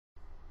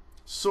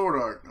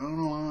Sword Art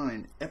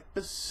Online,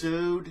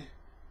 episode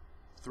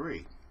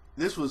 3.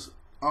 This was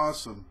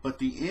awesome, but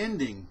the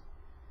ending,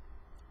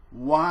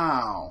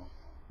 wow,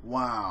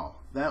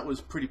 that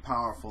was pretty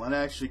powerful. It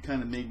actually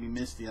kind of made me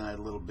misty-eyed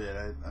a little bit.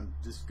 I'm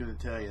just going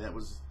to tell you,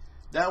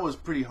 that was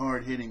pretty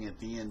hard hitting at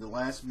the end. The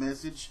last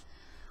message,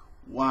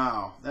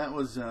 wow, that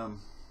was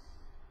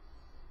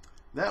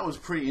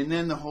pretty. And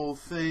then the whole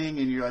thing,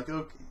 and you're like,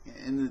 okay,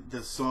 and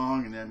the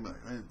song, and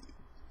then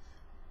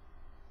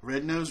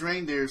Red-Nosed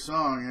Reindeer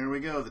song. Here we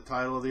go, the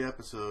title of the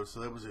episode. So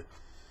that was a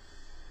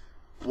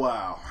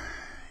wow,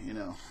 you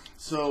know.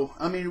 So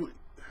I mean,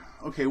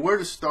 okay, where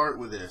to start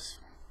with this?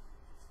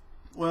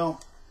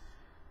 Well,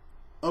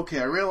 okay,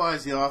 I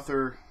realize the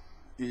author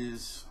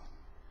is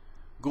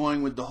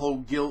going with the whole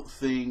guilt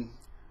thing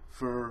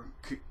for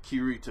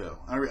Kirito.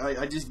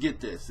 I just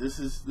get this. This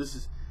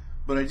is,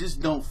 but I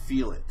just don't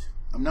feel it.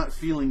 I'm not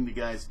feeling the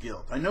guy's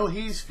guilt. I know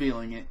he's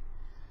feeling it,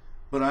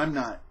 but I'm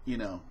not, you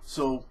know.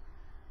 So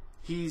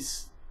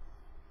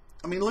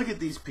I mean, look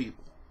at these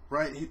people,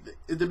 right?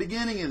 At the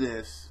beginning of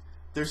this,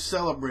 they're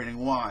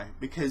celebrating. Why?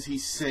 Because he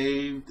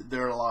saved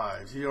their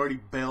lives. He already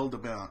bailed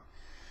them out.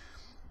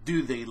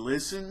 Do they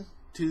listen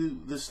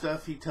to the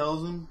stuff he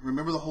tells them?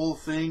 Remember the whole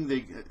thing?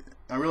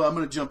 I'm going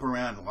to jump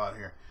around a lot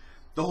here.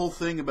 The whole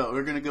thing about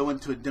they're going to go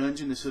into a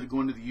dungeon instead of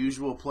going to the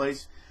usual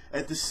place.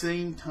 At the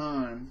same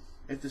time,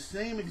 at the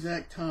same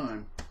exact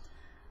time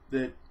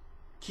that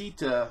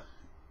Kita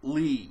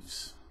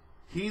leaves.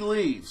 He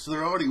leaves, so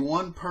they're already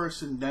one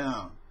person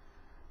down,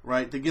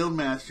 right? The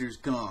guildmaster's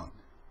gone.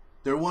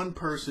 They're one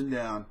person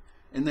down,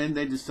 and then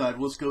they decide,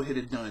 well, let's go hit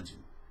a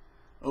dungeon.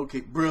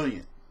 Okay,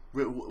 brilliant.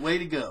 Way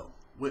to go.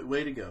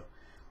 Way to go.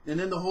 And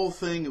then the whole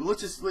thing,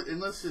 let's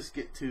just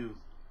get to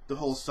the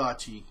whole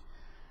Sachi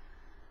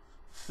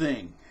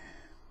thing.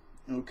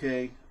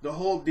 Okay? The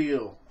whole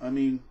deal. I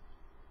mean,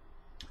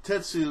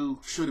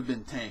 Tetsu should have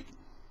been tanking.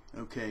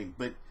 Okay?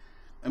 But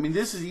I mean,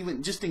 this is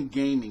even just in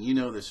gaming, you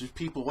know this. There's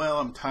people, well,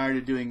 I'm tired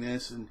of doing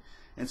this, and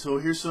so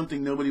here's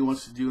something nobody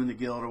wants to do in the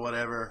guild or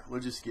whatever. We'll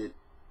just get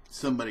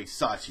somebody,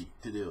 Sachi,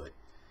 to do it.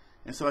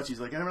 And Sachi's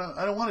like,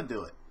 I don't want to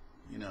do it.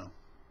 You know,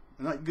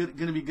 I'm not going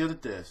to be good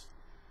at this.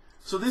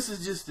 So this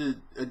is just,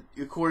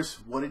 of course,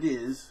 what it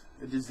is,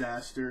 a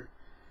disaster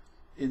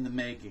in the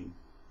making.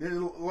 There's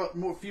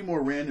a few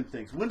more random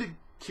things. When did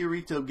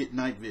Kirito get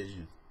night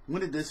vision? When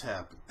did this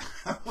happen?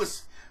 I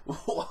was,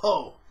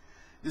 whoa,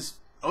 this.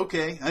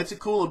 Okay, that's a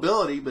cool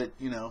ability, but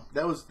you know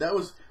that was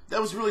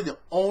really the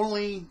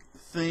only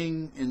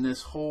thing in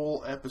this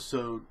whole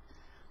episode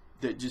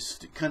that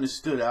just kind of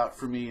stood out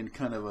for me in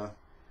kind of a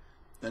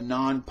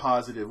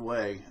non-positive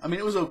way. I mean,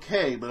 it was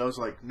okay, but I was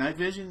like, night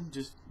vision,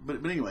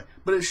 but anyway,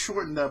 but it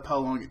shortened up how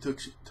long it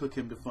took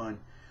him to find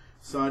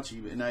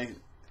Sachi, and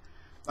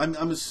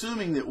I'm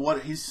assuming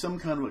that he's some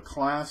kind of a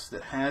class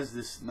that has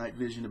this night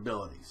vision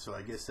ability, so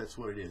I guess that's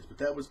what it is. But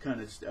that was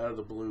kind of just out of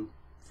the blue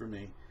for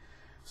me.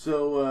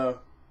 So.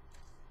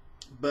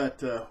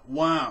 But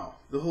wow,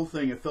 the whole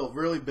thing, it felt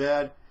really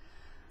bad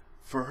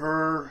for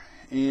her,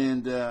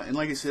 and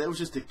like I said, it was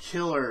just a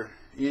killer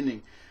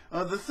ending.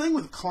 The thing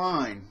with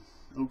Klein,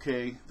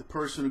 okay, the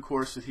person, of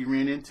course, that he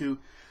ran into,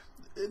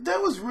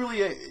 that was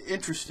really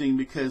interesting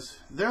because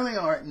there they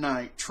are at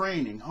night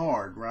training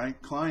hard,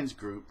 right? Klein's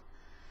group,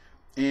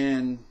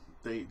 and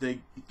they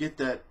get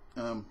that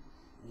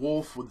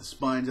wolf with the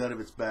spines out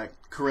of its back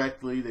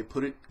correctly. They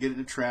get it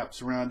in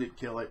traps around it,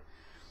 kill it.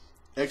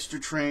 Extra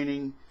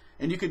training.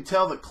 And you can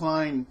tell that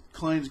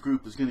Klein's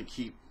group is going to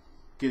keep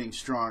getting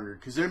stronger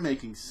because they're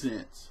making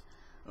sense.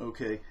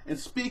 Okay. And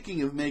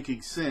speaking of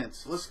making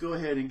sense, let's go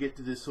ahead and get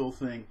to this whole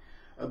thing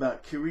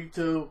about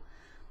Kirito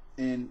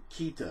and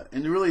Kita.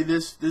 And really,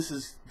 this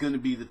is going to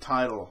be the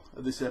title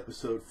of this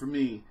episode for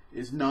me,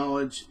 is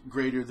Knowledge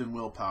Greater Than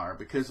Willpower.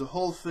 Because the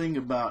whole thing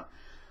about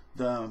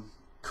the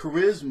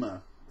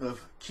charisma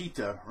of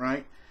Kita,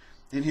 right?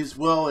 And it's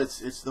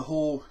the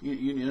whole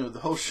you know the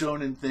whole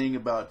shonen thing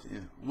about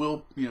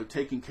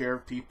taking care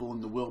of people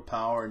and the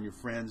willpower and your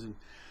friends and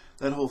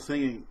that whole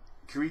thing. And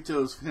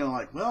Kirito's kind of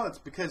like, well, it's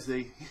because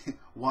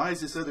why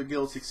is this other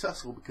guild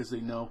successful? Because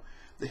they know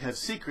they have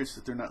secrets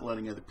that they're not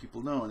letting other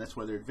people know, and that's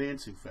why they're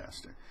advancing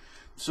faster.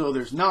 So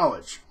there's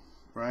knowledge,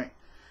 right?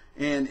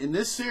 And in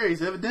this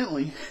series,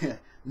 evidently,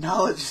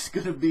 knowledge is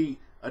going to be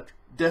a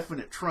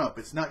definite trump.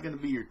 It's not going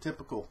to be your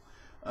typical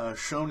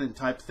shonen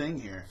type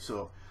thing here.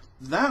 So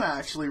that I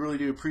actually really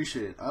do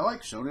appreciate it. I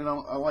like shonen.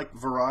 I like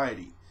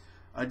variety.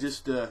 I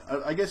just,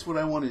 I guess what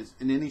I want is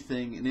in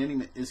anything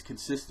is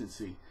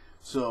consistency.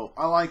 So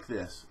I like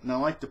this, and I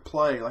like to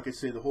play, like I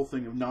say, the whole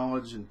thing of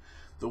knowledge and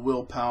the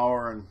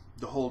willpower and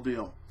the whole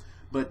deal.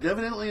 But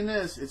evidently in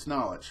this, it's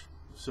knowledge.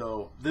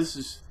 So this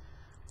is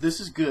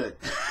good.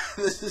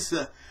 This is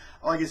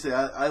like I say,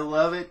 I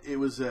love it. It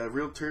was a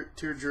real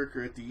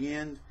tearjerker at the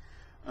end.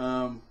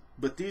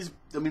 But this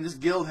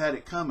guild had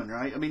it coming,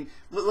 right? I mean,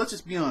 let's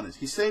just be honest.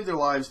 He saved their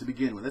lives to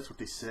begin with. That's what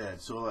they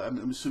said. So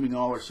I'm assuming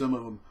all or some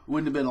of them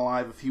wouldn't have been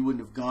alive if he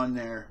wouldn't have gone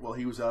there while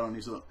he was out on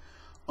his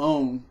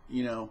own,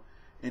 you know,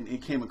 and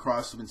it came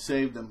across them and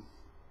saved them.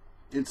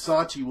 And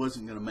Sachi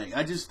wasn't going to make.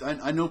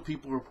 I know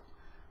people are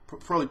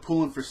probably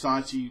pulling for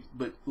Sachi,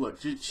 but look,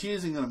 she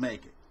isn't going to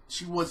make it.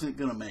 She wasn't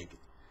going to make it.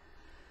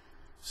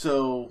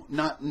 So,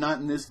 not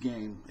in this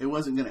game. It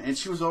wasn't going to. And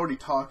she was already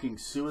talking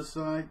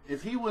suicide.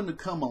 If he wouldn't have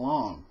come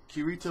along,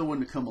 Kirito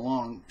wouldn't have come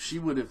along, he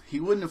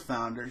wouldn't have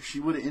found her. She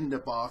would have ended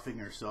up offing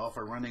herself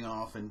or running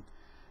off and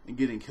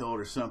getting killed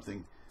or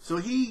something. So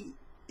he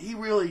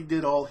really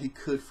did all he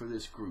could for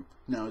this group.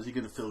 Now, is he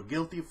going to feel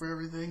guilty for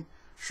everything?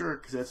 Sure,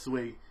 because that's the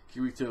way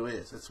Kirito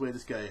is. That's the way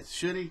this guy is.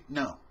 Should he?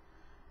 No.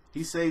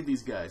 He saved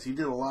these guys. He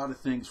did a lot of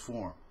things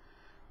for them.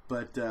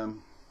 But,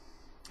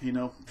 you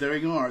know, there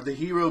you are. The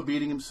hero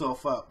beating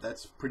himself up.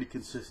 That's pretty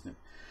consistent.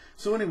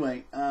 So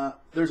anyway,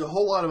 there's a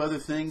whole lot of other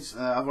things.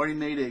 I've already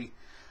made a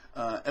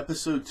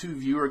episode 2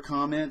 viewer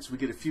comments. We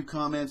get a few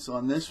comments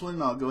on this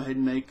one. I'll go ahead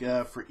and make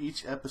for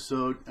each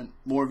episode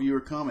more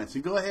viewer comments.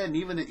 And go ahead and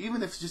even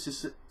if it's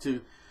just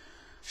to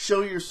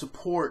show your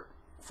support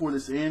for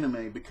this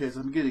anime, because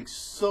I'm getting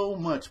so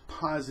much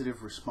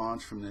positive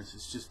response from this.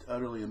 It's just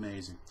utterly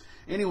amazing.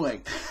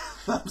 Anyway,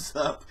 thumbs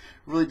up.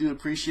 Really do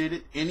appreciate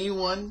it.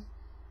 Anyone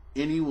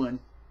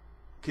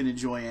can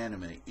enjoy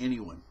anime.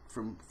 Anyone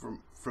from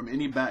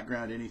any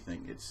background,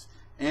 anything. It's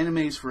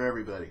anime's for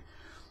everybody.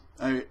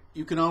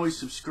 You can always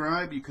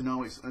subscribe. You can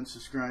always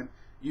unsubscribe.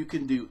 You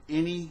can do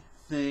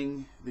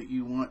anything that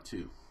you want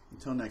to.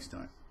 Until next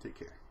time, take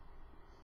care.